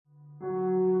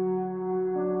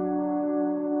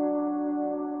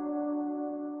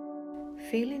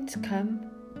Feelings come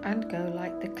and go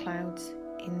like the clouds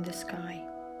in the sky.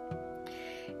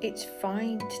 It's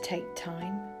fine to take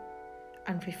time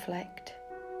and reflect.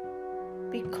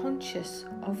 Be conscious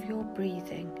of your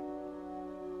breathing.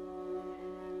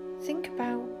 Think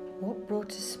about what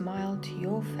brought a smile to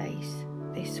your face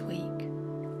this week.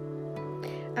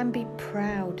 And be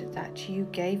proud that you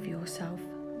gave yourself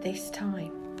this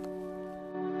time.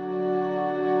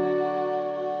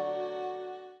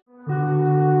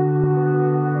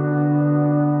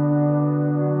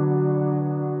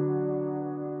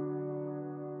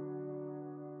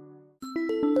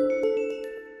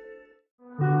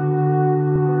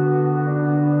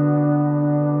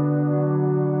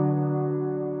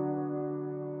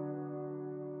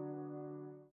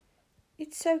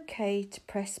 It's okay to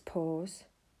press pause.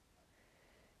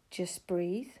 Just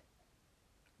breathe,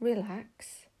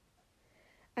 relax,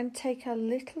 and take a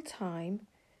little time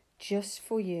just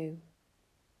for you.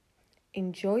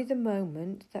 Enjoy the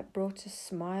moment that brought a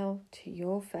smile to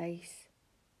your face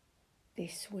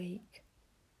this week.